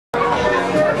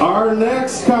Our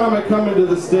next comic coming to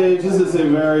the stage, this is a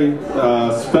very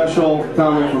special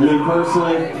comic for me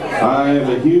personally. I am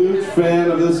a huge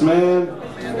fan of this man.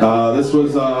 This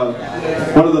was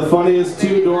one of the funniest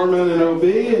two doormen in OB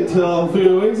until a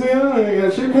few weeks ago.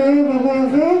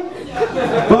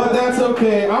 But that's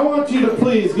okay. I want you to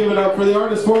please give it up for the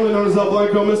artist formerly known as El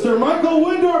Blanco, Mr. Michael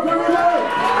Wendorf, everybody!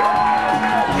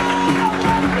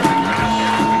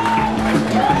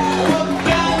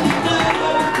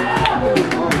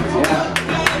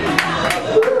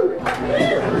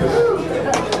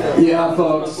 Yeah,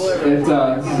 folks, this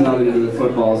has nothing to do with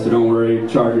football, so don't worry,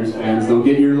 Chargers fans. Don't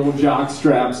get your little jock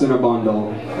straps in a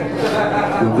bundle.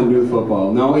 Nothing to do with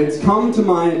football. No, it's come to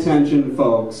my attention,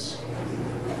 folks,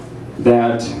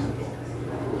 that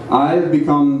I have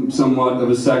become somewhat of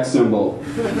a sex symbol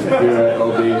here at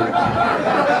OB.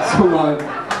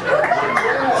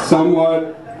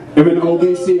 Somewhat of an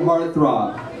OBC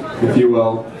heartthrob, if you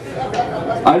will.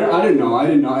 I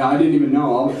didn't even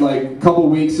know. Like, a couple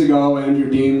weeks ago, Andrew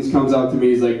Deans comes up to me,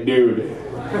 he's like, dude,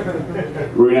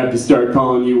 we're gonna have to start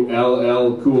calling you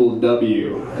LL Cool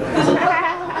W.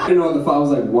 I didn't know what the fuck, I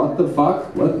was like, what the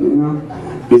fuck? What, you know?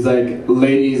 He's like,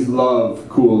 ladies love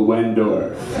Cool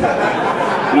Wendorf.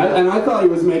 And I thought he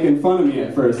was making fun of me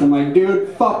at first. I'm like, dude,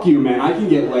 fuck you, man, I can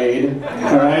get laid,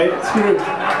 alright?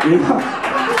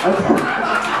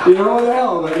 You know what the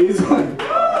hell, but he's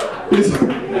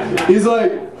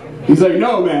like,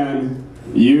 no, man,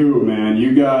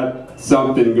 you got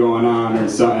something going on or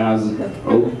something. I was like,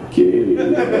 okay.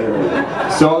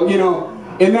 So, you know,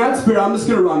 in that spirit, I'm just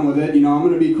gonna run with it. You know, I'm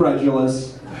gonna be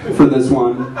credulous for this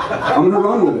one. I'm gonna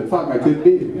run with it. Fuck, I could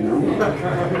be, you know.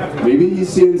 Maybe he's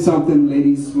seeing something,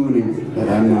 ladies swooning, that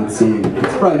I'm not seeing.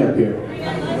 It's right up here.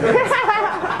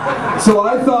 So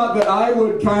I thought that I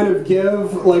would kind of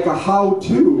give like a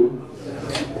how-to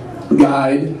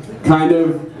guide, kind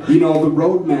of, you know, the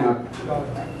roadmap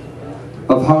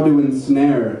of how to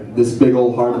ensnare this big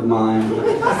old heart of mine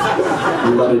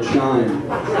and let it shine.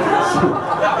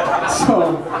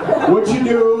 So what you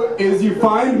do is you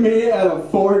find me at a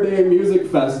 4-day music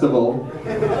festival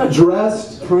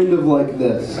dressed kind of like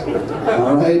this,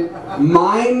 alright?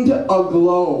 Mind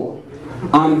aglow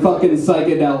on fucking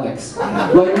psychedelics.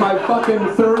 Like my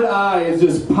fucking third eye is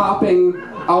just popping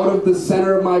out of the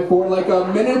center of my forehead, like a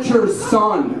miniature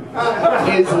sun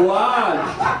is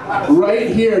lodged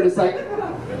right here, just like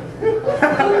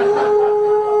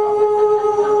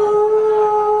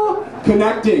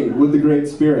connecting with the Great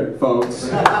Spirit,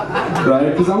 folks. Right?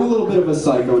 Because I'm a little bit of a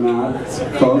psychonaut,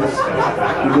 folks.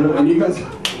 And you guys,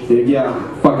 yeah,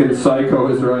 fucking psycho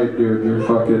is right, dude. You're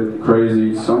fucking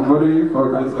crazy. Somebody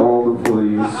fucking call the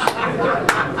police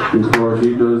before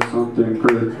he does something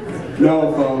crazy.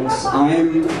 No, folks, I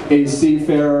am a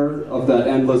seafarer of that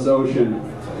endless ocean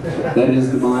that is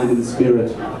the mind and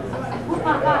spirit.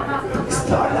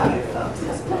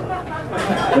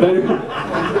 But anyway,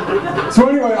 so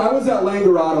anyway, I was at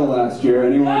Langerado last year.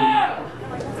 Anyone?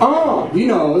 Oh, he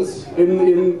knows.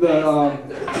 In the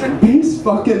Base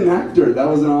fucking Nectar. That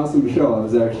was an awesome show. I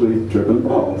was actually tripping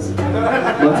balls.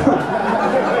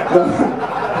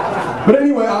 But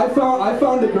anyway, I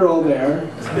found a girl there,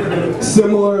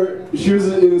 similar, she was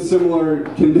in a similar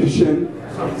condition,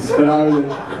 and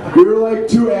we were like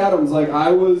two atoms. Like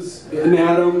I was an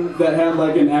atom that had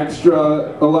like an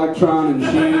extra electron, and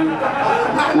she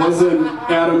was an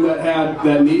atom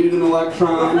that needed an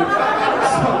electron.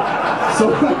 So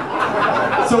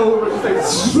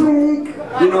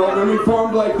you know, and we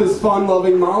formed like this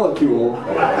fun-loving molecule.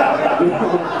 You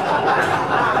know?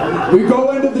 We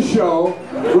go into the show,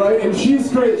 right, and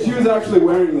she's great. She was actually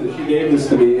wearing this. She gave this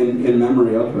to me in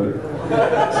memory of her.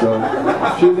 So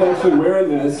she was actually wearing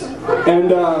this. And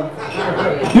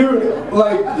dude,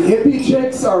 like hippie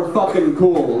chicks are fucking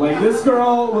cool. Like this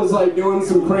girl was like doing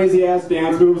some crazy ass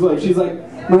dance moves. Like she's like,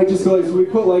 Mike, just go like, so we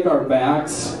put like our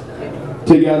backs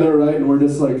together, right, and we're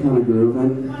just like kind of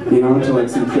grooving, you know, to like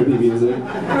some trippy music.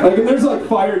 Like, and there's like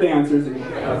fire dancers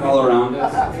all around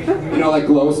us, you know, like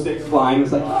glow sticks flying.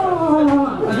 It's like,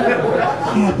 oh,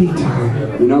 happy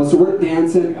time, you know. So we're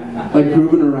dancing, like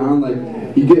grooving around. Like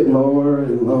you get lower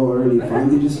and lower, and you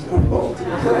finally just bolt,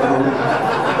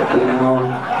 you know.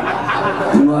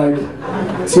 And like,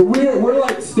 so we're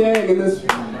like staying in this.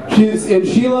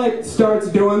 She like starts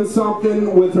doing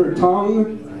something with her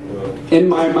tongue in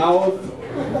my mouth,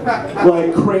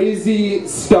 like crazy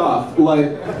stuff.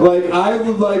 Like I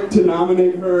would like to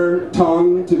nominate her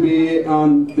tongue to be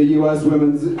on the U.S.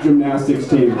 women's gymnastics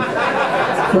team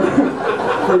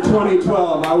for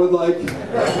 2012.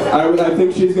 I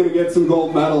think she's gonna get some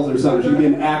gold medals or something. She'd be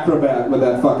an acrobat with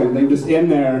that fucking thing just in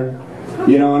there,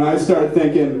 you know. And I start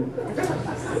thinking,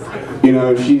 You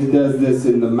know, she does this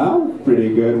in the mouth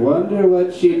pretty good. Wonder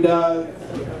what she does.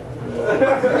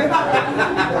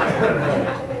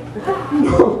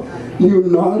 You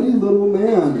naughty little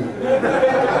man.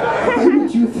 Why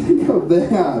would you think of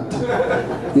that?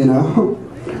 You know?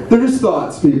 They're just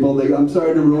thoughts, people. I'm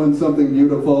sorry to ruin something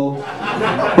beautiful.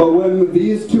 But when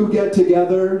these two get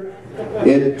together,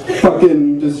 it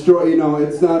fucking destroy, you know,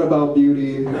 it's not about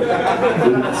beauty.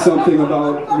 It's something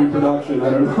about reproduction, I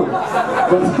don't know.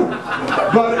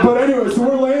 But anyway, so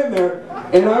we're laying there,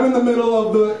 and I'm in the middle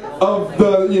of the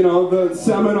you know, the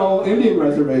Seminole Indian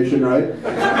Reservation, right?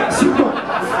 So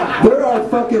there are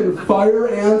fucking fire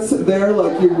ants there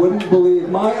like you wouldn't believe.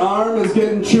 My arm is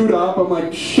getting chewed up. I'm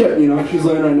like, shit, you know, she's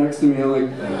laying right next to me. I'm like,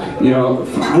 you know,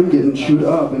 I'm getting chewed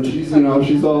up, and she's, you know,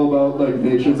 she's all about like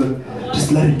nations of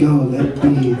just let it go, let it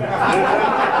be.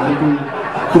 Let it be.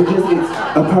 It's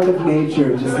a part of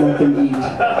nature, just let them eat.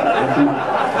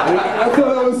 I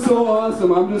thought that was so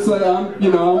awesome. I'm just like, I'm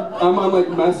on like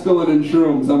mescaline and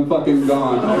shrooms. I'm fucking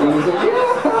gone. I was like,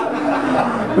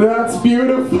 yeah, that's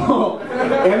beautiful.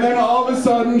 And then all of a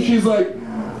sudden she's like,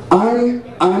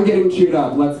 I'm getting chewed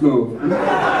up, let's move. It's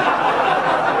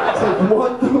like,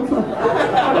 what the fuck?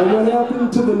 And what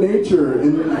happened to the nature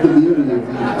and the beauty?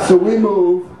 So we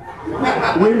move,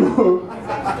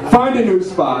 find a new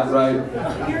spot, right?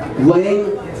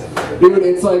 Laying, dude,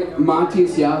 it's like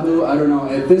Monty's Yahoo, I don't know,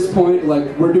 at this point,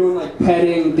 like, we're doing like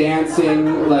petting,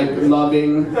 dancing, like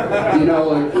loving, you know,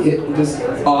 like just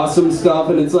awesome stuff,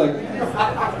 and it's like,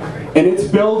 and it's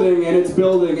building,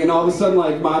 and all of a sudden,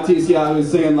 like, Monty's Yahoo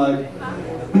is saying like,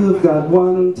 you've got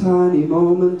one tiny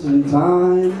moment in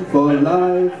time for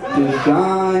life to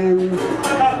shine,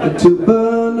 to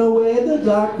burn away the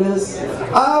darkness,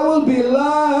 I will be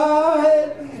light.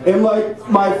 And like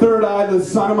my third eye, the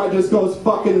sun of my just goes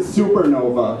fucking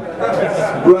supernova.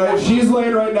 Right? She's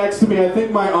laying right next to me. I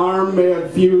think my arm may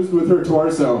have fused with her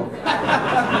torso.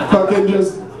 Fucking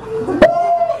just,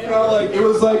 you know, like it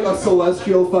was like a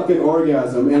celestial fucking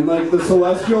orgasm. And like the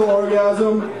celestial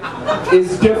orgasm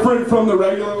is different from the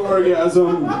regular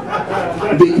orgasm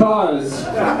because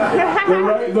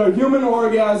the human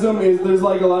orgasm is, there's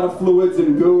like a lot of fluids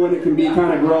and goo and it can be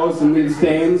kind of gross and leave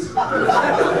stains.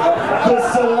 The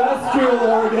celestial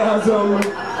orgasm,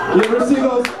 you ever see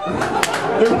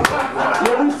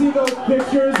those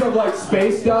pictures of like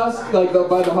space dust, like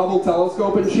by the Hubble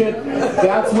telescope and shit?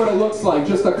 That's what it looks like,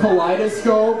 just a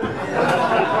kaleidoscope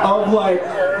of like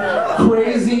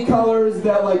crazy colors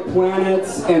that like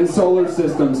planets and solar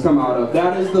systems come out of.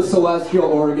 That is the celestial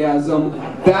orgasm.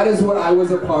 That is what I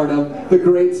was a part of. The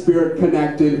Great Spirit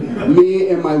connected me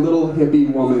and my little hippie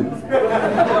woman.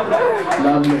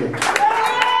 Lovely.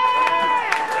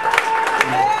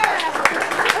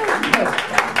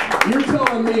 You're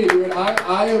telling me, dude,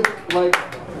 I have, like,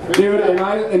 dude, and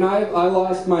I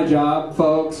lost my job,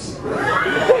 folks.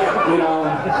 You know,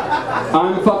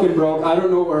 I'm fucking broke. I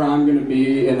don't know where I'm gonna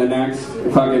be in the next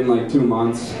fucking, like, 2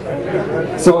 months.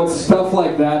 So it's stuff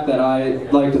like that that I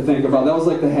like to think about. That was,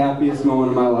 like, the happiest moment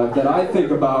of my life that I think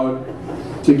about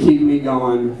to keep me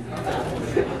going.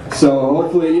 So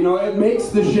hopefully, you know, it makes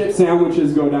the shit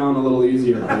sandwiches go down a little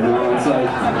easier, you know? It's like...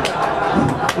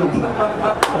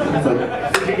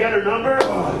 Did you get her number?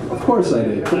 Of course I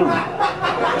did. Come on.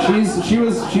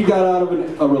 She got out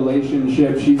of a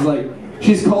relationship.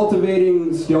 She's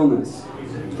cultivating stillness.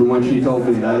 From what she told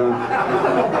me,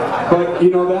 but you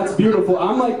know, that's beautiful.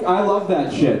 I'm like, I love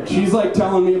that shit. She's like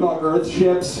telling me about Earth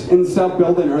ships and stuff,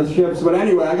 building Earth ships. But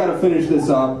anyway, I gotta finish this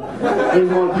up. There's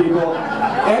more people.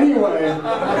 Anyway,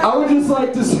 I would just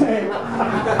like to say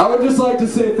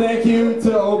thank you to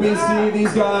OBC.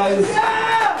 These guys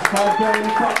have been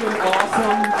fucking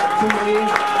awesome to me.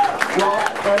 Well,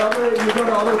 you go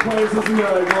to other places and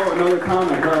you're like, oh, another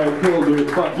comic. All right, cool,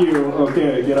 dude. Fuck you.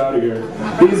 Okay, get out of here.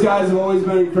 These guys have always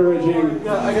been encouraging.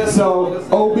 So,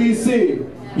 OBC,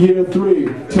 year 3,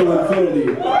 till infinity.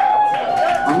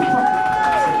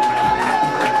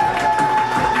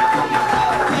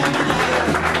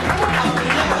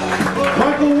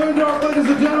 Michael Wendorf, ladies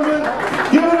and gentlemen,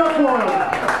 give it up for him.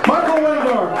 Michael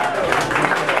Wendorf.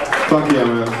 Fuck yeah,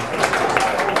 man.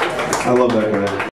 I love that guy.